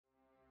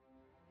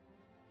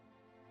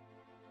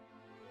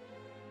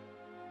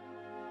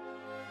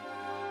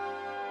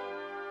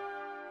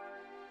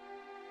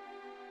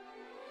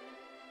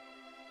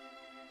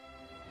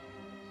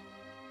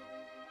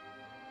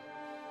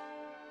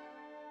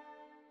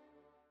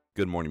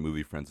Good morning,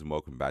 movie friends, and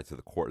welcome back to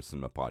the Court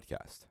Cinema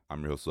Podcast.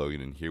 I'm your host,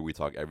 Logan, and here we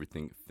talk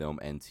everything film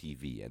and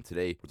TV. And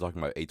today, we're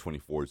talking about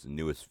A24's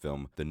newest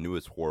film, the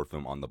newest horror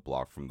film on the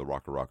block from the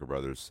Rocka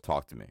Brothers,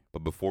 Talk to Me.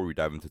 But before we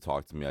dive into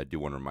Talk to Me, I do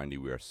want to remind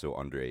you we are still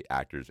under a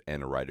actors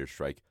and a writers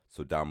strike,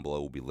 so down below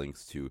will be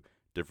links to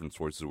different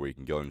sources where you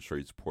can go and show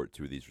your support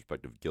to these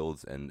respective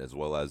guilds, and as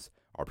well as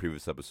our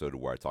previous episode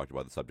where I talked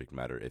about the subject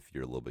matter if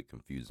you're a little bit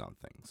confused on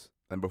things.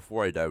 And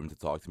before I dive into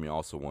Talk to Me, I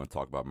also want to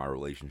talk about my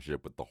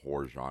relationship with the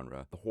horror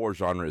genre. The horror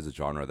genre is a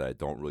genre that I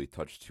don't really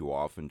touch too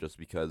often just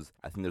because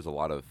I think there's a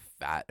lot of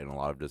fat and a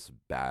lot of just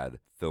bad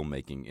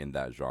filmmaking in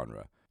that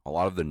genre. A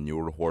lot of the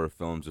newer horror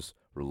films just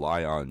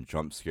rely on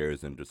jump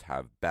scares and just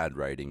have bad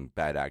writing,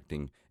 bad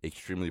acting,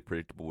 extremely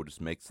predictable, which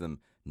just makes them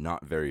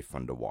not very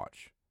fun to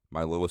watch.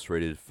 My lowest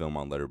rated film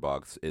on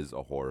Letterboxd is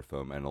a horror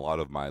film, and a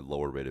lot of my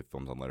lower rated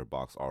films on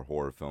Letterboxd are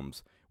horror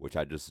films, which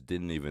I just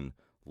didn't even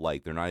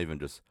like. They're not even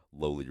just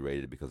lowly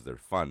rated because they're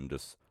fun,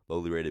 just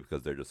lowly rated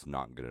because they're just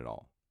not good at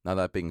all. Now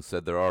that being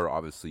said, there are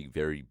obviously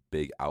very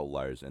big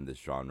outliers in this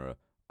genre,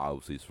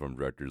 obviously from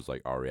directors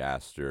like Ari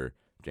Aster,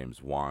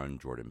 James Wan,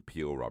 Jordan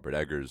Peele, Robert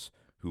Eggers,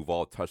 who've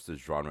all touched this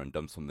genre and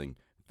done something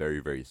very,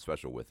 very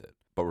special with it.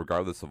 But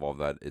regardless of all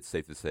that, it's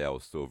safe to say I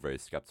was still very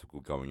skeptical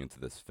going into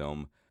this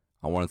film.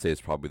 I want to say it's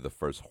probably the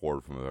first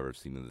horror film I've ever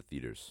seen in the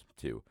theaters,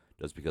 too,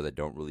 just because I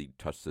don't really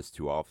touch this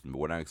too often. But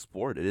when I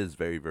explore it, it is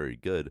very, very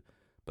good.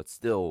 But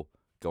still,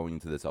 going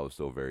into this, I was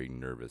still very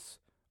nervous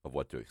of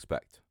what to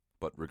expect.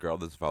 But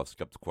regardless of how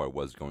skeptical I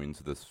was going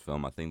into this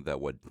film, I think that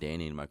what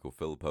Danny and Michael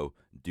Filippo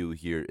do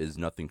here is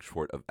nothing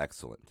short of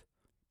excellent.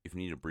 If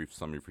you need a brief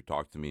summary for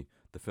Talk to Me,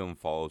 the film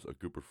follows a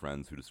group of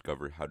friends who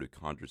discover how to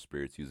conjure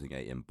spirits using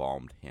an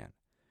embalmed hand.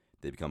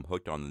 They become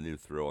hooked on the new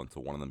thrill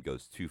until one of them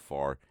goes too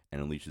far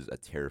and unleashes a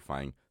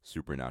terrifying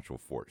supernatural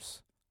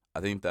force.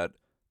 I think that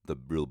the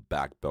real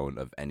backbone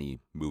of any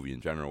movie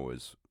in general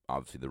is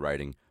obviously the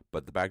writing,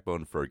 but the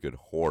backbone for a good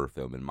horror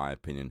film, in my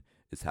opinion,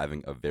 is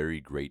having a very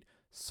great,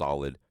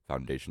 solid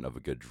foundation of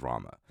a good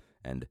drama.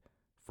 And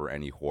for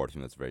any horror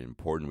film, that's very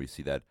important. We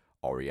see that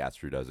Ari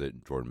Aster does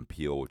it, Jordan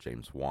Peele,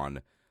 James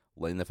Wan,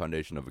 laying the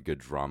foundation of a good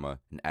drama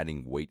and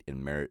adding weight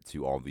and merit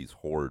to all these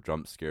horror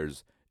jump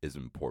scares is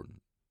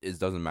important. It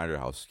doesn't matter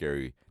how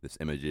scary this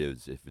image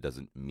is if it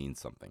doesn't mean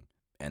something.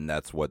 And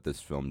that's what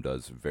this film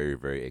does very,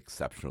 very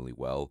exceptionally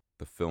well.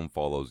 The film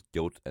follows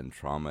guilt and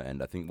trauma,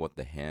 and I think what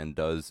The Hand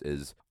does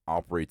is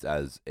operates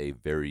as a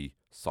very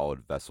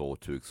solid vessel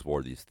to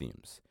explore these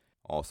themes.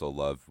 Also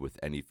love with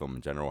any film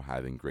in general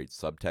having great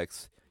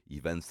subtext,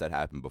 events that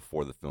happen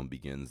before the film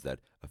begins that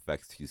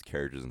affects these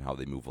characters and how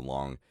they move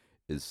along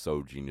is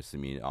so genius to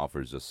me. It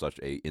offers just such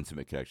a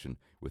intimate connection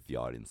with the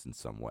audience in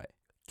some way.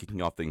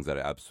 Kicking off things that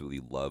I absolutely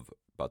love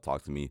about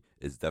Talk to Me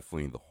is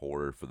definitely the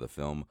horror for the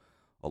film.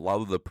 A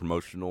lot of the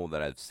promotional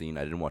that I've seen,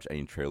 I didn't watch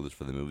any trailers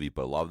for the movie,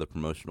 but a lot of the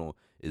promotional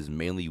is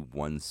mainly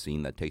one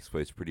scene that takes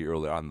place pretty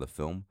early on in the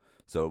film.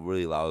 So it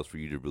really allows for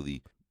you to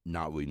really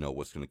not really know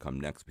what's going to come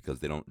next because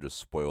they don't just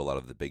spoil a lot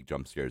of the big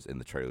jump scares in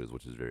the trailers,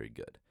 which is very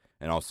good.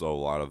 And also a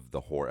lot of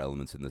the horror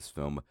elements in this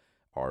film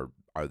are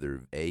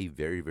either A,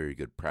 very, very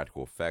good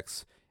practical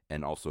effects,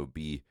 and also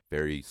B,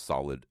 very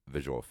solid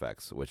visual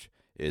effects, which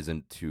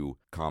isn't too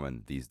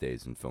common these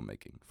days in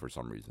filmmaking for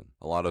some reason.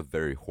 A lot of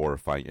very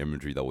horrifying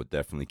imagery that would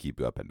definitely keep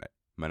you up at night.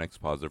 My next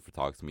positive for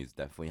Talk to Me has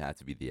definitely had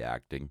to be the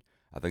acting.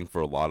 I think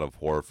for a lot of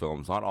horror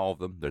films, not all of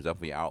them, there's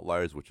definitely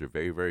outliers which are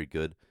very, very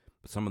good,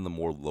 but some of the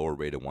more lower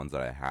rated ones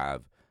that I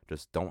have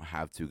just don't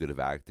have too good of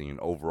acting and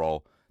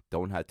overall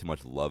don't have too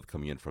much love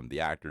coming in from the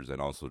actors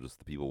and also just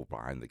the people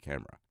behind the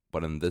camera.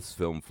 But in this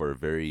film, for a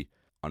very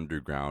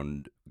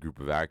underground group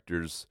of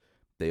actors,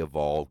 they have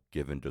all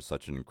given just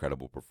such an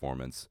incredible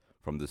performance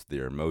from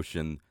their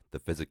emotion, the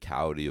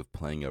physicality of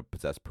playing a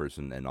possessed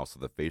person, and also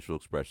the facial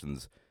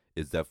expressions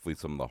is definitely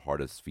some of the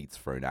hardest feats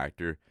for an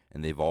actor,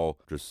 and they've all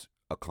just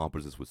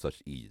accomplished this with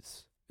such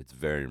ease. It's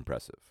very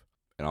impressive.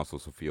 And also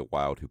Sophia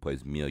Wilde, who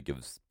plays Mia,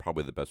 gives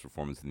probably the best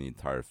performance in the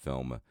entire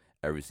film.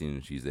 Every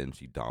scene she's in,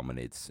 she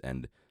dominates,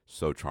 and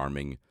so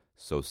charming,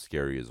 so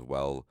scary as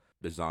well.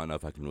 There's not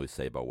enough I can really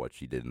say about what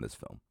she did in this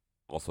film.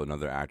 Also,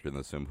 another actor in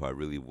this film who I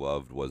really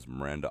loved was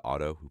Miranda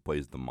Otto, who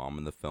plays the mom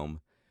in the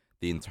film.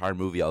 The entire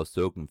movie, I was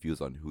so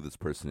confused on who this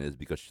person is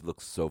because she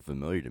looks so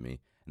familiar to me,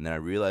 and then I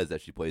realized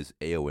that she plays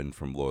Éowyn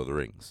from Lord of the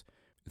Rings.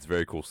 It's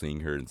very cool seeing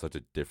her in such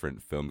a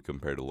different film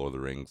compared to Lord of the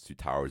Rings, to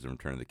Towers and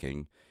Return of the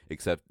King,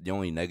 except the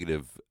only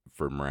negative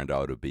for Miranda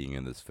Otto being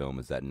in this film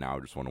is that now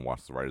I just want to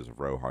watch the Riders of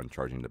Rohan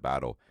charging to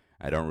battle.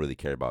 I don't really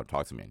care about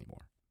Talk to Me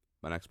anymore.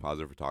 My next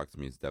positive for Talk to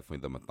Me is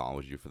definitely the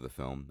mythology for the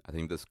film. I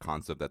think this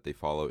concept that they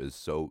follow is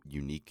so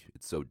unique,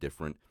 it's so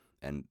different,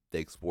 and they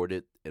explored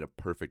it in a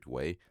perfect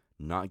way,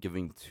 not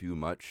giving too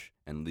much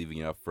and leaving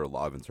it up for a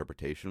lot of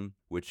interpretation,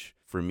 which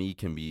for me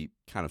can be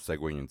kind of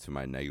segueing into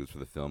my negatives for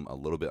the film, a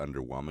little bit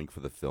underwhelming for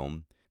the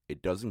film.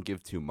 It doesn't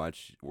give too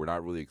much. We're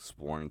not really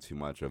exploring too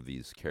much of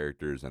these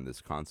characters and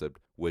this concept,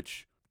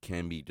 which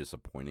can be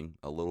disappointing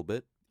a little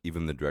bit.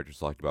 Even the directors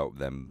talked about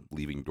them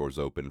leaving doors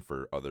open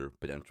for other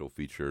potential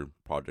feature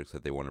projects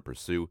that they want to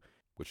pursue,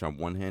 which on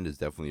one hand is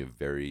definitely a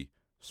very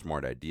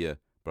smart idea.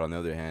 But on the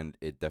other hand,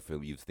 it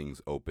definitely leaves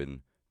things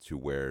open to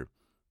where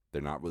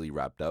they're not really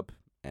wrapped up,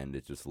 and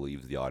it just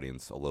leaves the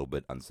audience a little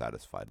bit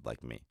unsatisfied,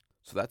 like me.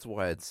 So that's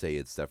why I'd say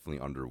it's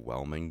definitely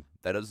underwhelming.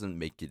 That doesn't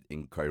make it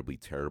incredibly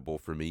terrible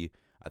for me.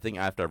 I think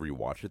after I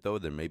rewatch it, though,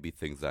 there may be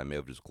things that I may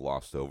have just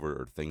glossed over,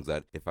 or things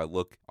that if I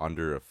look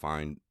under a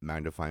fine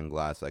magnifying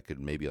glass, I could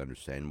maybe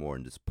understand more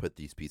and just put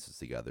these pieces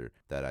together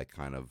that I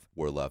kind of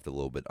were left a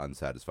little bit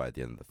unsatisfied at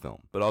the end of the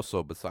film. But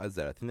also, besides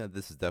that, I think that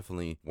this is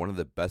definitely one of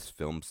the best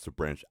films to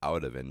branch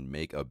out of and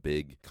make a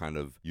big kind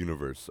of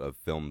universe of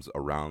films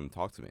around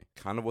Talk to Me.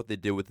 Kind of what they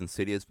did with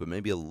Insidious, but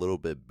maybe a little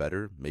bit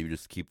better. Maybe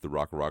just keep the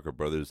Rocker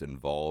brothers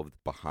involved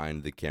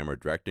behind the camera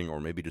directing, or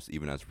maybe just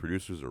even as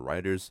producers or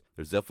writers.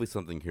 There's definitely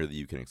something here that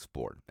you can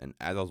explore. And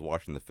as I was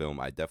watching the film,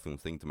 I definitely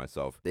was thinking to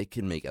myself, they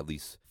can make at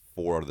least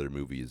 4 other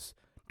movies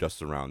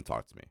just around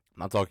Talk to Me.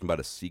 I'm not talking about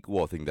a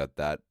sequel. I think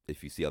that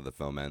if you see how the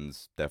film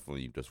ends,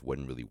 definitely just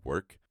wouldn't really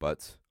work.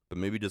 But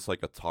maybe just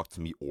like a Talk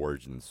to Me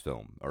origins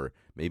film, or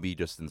maybe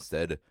just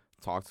instead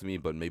Talk to Me,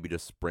 but maybe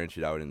just branch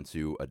it out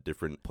into a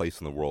different place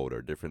in the world or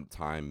a different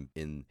time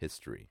in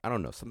history. I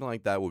don't know. Something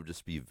like that would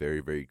just be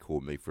very, very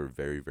cool, make for a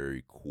very,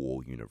 very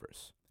cool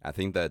universe. I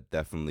think that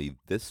definitely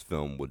this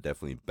film would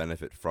definitely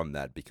benefit from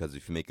that, because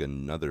if you make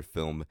another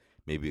film,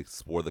 maybe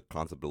explore the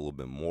concept a little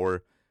bit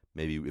more,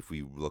 maybe if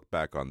we look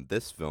back on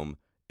this film,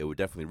 it would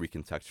definitely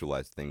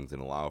recontextualize things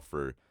and allow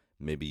for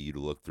maybe you to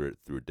look through it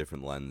through a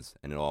different lens,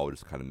 and it'll all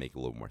just kind of make a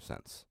little more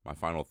sense. My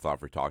final thought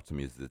for Talk to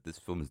Me is that this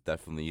film is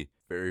definitely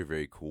very,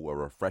 very cool, a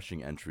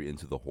refreshing entry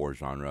into the horror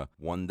genre,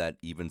 one that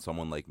even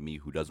someone like me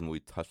who doesn't really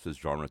touch this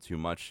genre too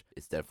much,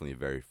 is definitely a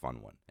very fun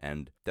one.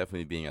 And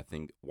definitely being, I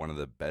think, one of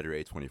the better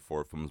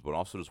A24 films, but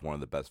also just one of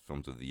the best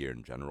films of the year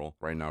in general.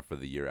 Right now for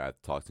the year, I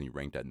have Talk to Me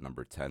ranked at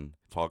number 10.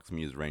 Talk to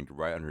Me is ranked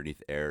right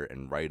underneath Air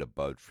and right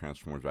above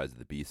Transformers Rise of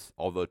the Beast.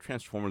 Although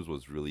Transformers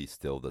was really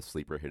still the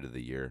sleeper hit of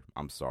the year.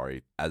 I'm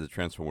sorry. As a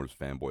Transformers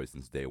fanboy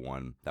since day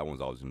one, that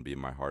one's always going to be in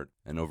my heart.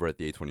 And over at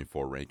the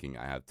A24 ranking,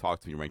 I have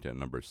Talk to Me ranked at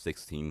number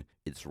 16.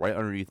 It's right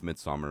underneath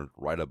Midsommar,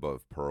 right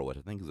above Pearl, which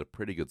I think is a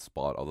pretty good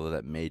spot, although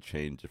that may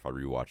change if I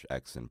rewatch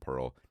X and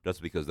Pearl,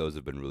 just because those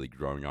have been really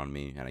growing on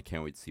me, and I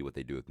can't wait to see what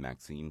they do with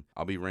Maxine.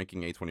 I'll be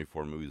ranking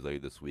A24 movies later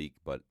this week,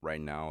 but right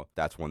now,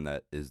 that's one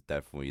that is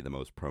definitely the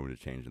most prone to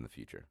change in the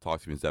future.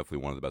 Talk to Me is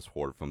definitely one of the best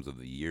horror films of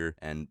the year,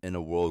 and in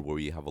a world where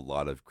we have a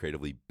lot of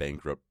creatively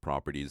bankrupt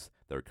properties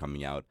that are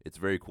coming out, it's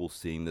very cool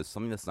seeing this,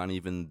 something that's not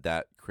even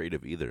that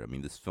creative either. I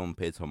mean, this film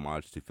pays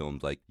homage to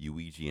films like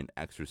Ouija and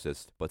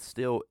Exorcist, but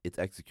still, it's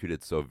executed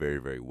so very,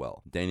 very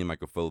well. Danny and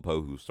Michael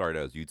Filippo, who started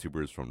as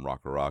YouTubers from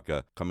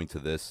Rocka, coming to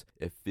this,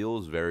 it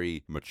feels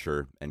very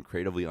mature and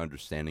creatively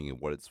understanding of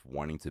what it's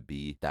wanting to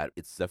be, that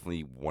it's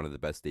definitely one of the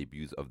best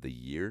debuts of the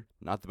year.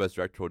 Not the best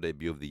directorial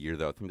debut of the year,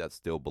 though. I think that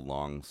still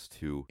belongs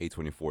to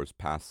A24's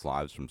Past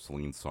Lives from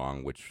Celine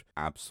Song, which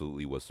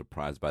absolutely was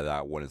surprised by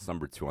that one. It's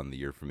number 2 on the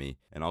year for me.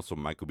 And also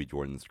Michael B.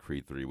 Jordan's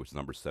Creed 3, which is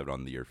number 7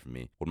 on the year for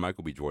me. What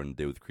Michael B. Jordan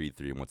did with Creed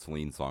 3 and what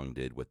Celine Song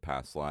did with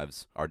Past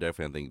Lives are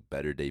definitely, I think,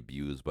 better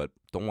debuts, but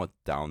don't want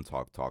down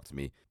talk to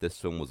me. This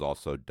film was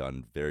also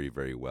done very,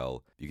 very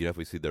well. You can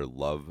definitely see their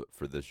love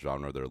for this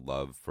genre, their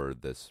love for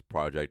this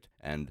project,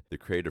 and the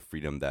creative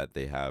freedom that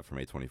they have from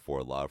A24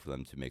 allowed for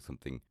them to make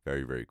something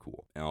very, very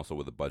cool. And also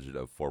with a budget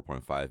of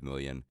 $4.5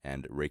 million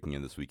and raking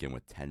in this weekend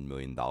with $10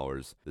 million,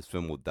 this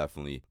film will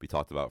definitely be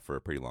talked about for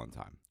a pretty long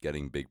time.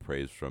 Getting big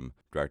praise from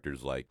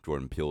directors like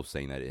Jordan Peele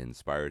saying that it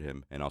inspired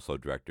him, and also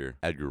director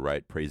Edgar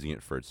Wright praising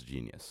it for its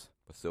genius.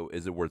 So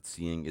is it worth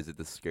seeing? Is it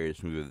the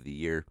scariest movie of the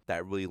year?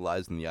 That really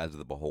lies in the eyes of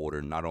the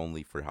beholder, not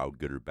only for how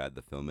good or bad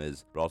the film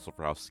is, but also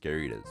for how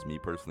scary it is. Me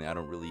personally, I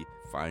don't really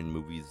find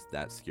movies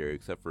that scary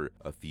except for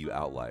a few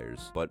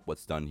outliers, but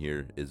what's done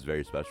here is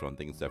very special and I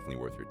think it's definitely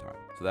worth your time.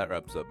 So that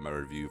wraps up my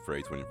review for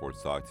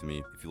A24's Talk to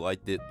Me. If you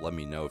liked it, let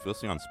me know. If you're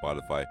listening on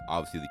Spotify,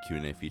 obviously the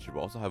Q&A feature, but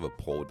also have a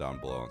poll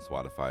down below on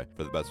Spotify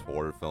for the best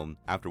horror film.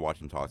 After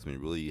watching Talk to Me,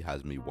 it really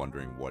has me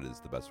wondering what is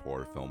the best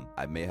horror film.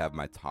 I may have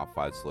my top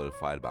 5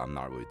 solidified, but I'm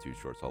not really too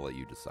sure, so I'll let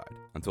you decide.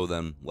 Until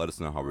then, let us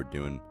know how we're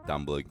doing.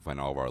 Down below you can find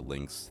all of our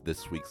links.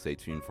 This week, stay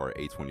tuned for our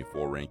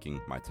A24 ranking,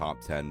 my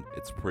top 10.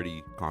 It's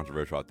pretty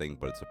controversial, I think,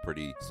 but it's a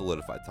pretty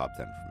solidified top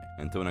 10 for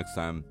me. Until next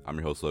time, I'm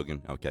your host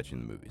Logan. I'll catch you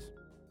in the movies.